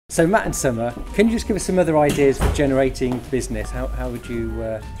So Matt and Summer, can you just give us some other ideas for generating business? How would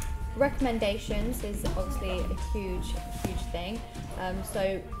you... Recommendations is obviously a huge thing.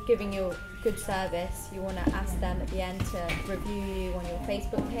 So giving you good service, you want to ask them at the end to review you on your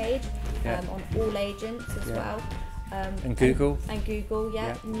Facebook page, on all agents as well. And Google? And Google,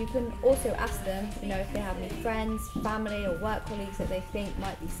 yeah. And you can also ask them, if they have any friends, family or work colleagues that they think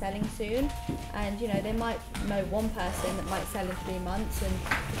might be selling soon. And, they might know one person that might sell in 3 months, and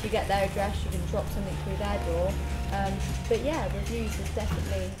if you get their address, you can drop something through their door. But yeah, reviews is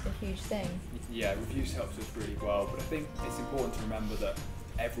definitely a huge thing. Yeah, reviews helps us really well, but I think it's important to remember that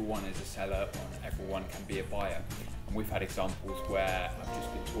everyone is a seller and everyone can be a buyer. And we've had examples where I've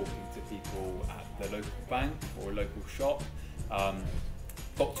just been talking to people at the local bank or a local shop,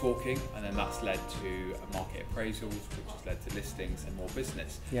 got talking, and then that's led to market appraisals, which has led to listings and more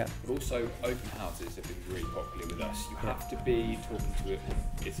business. Yeah. But also open houses have been really popular with us. You have to be talking to it.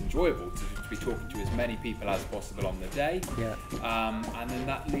 It's enjoyable to be talking to as many people as possible on the day. Yeah. And then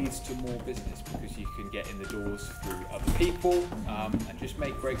that leads to more business because you can get in the doors through other people and just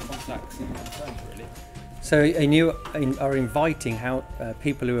make great contacts and friends, really. So and you are inviting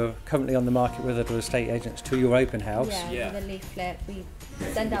people who are currently on the market with other estate agents to your open house? Yeah, with a leaflet. We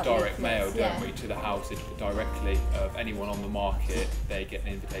send out direct leaflets, mail, don't we, to the house directly of anyone on the market. They get an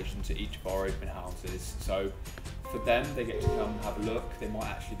invitation to each of our open houses. So for them, they get to come have a look. They might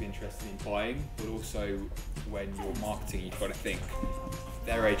actually be interested in buying, but also when you're marketing, you've got to think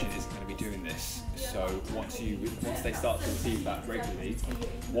their agent isn't going to be doing this. So once they start to receive that regularly,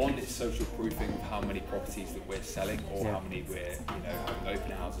 one, it's social proofing of how many properties that we're selling or how many we're having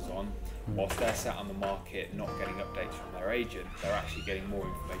open houses on. Whilst they're sat on the market not getting updates from their agent, they're actually getting more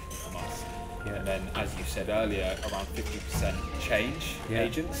information from us. And then, as you said earlier, around 50% change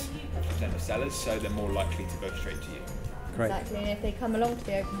agents, 50% of sellers, so they're more likely to go straight to you. Great. Exactly, and if they come along to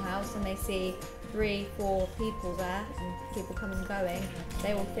the open house and they see 3-4 people there and people coming and going,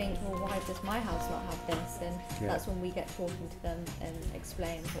 they will think, well, why does my house not have this? And that's when we get talking to them and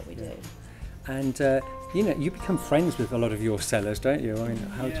explain what we do. And you become friends with a lot of your sellers, don't you? I mean,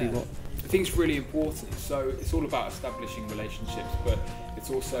 how do you I think it's really important. So it's all about establishing relationships, but it's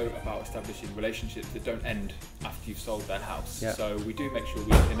also about establishing relationships that don't end after you've sold their house. Yeah. So we do make sure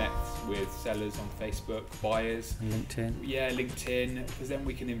we connect with sellers on Facebook, buyers. And LinkedIn. Yeah, LinkedIn, because then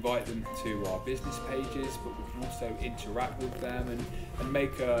we can invite them to our business pages, but we can also interact with them and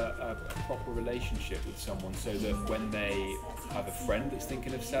make a proper relationship with someone, so that when they have a friend that's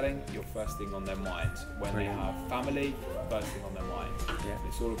thinking of selling, you're first thing on their mind. When they have family, first thing on their mind. Yeah.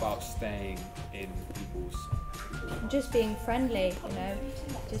 It's all about staying in people's... Just being friendly,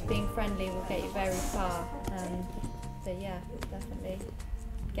 just being friendly will get you very far. So yeah, definitely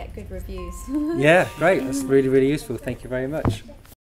get good reviews. Yeah, great. That's really, really useful. Thank you very much.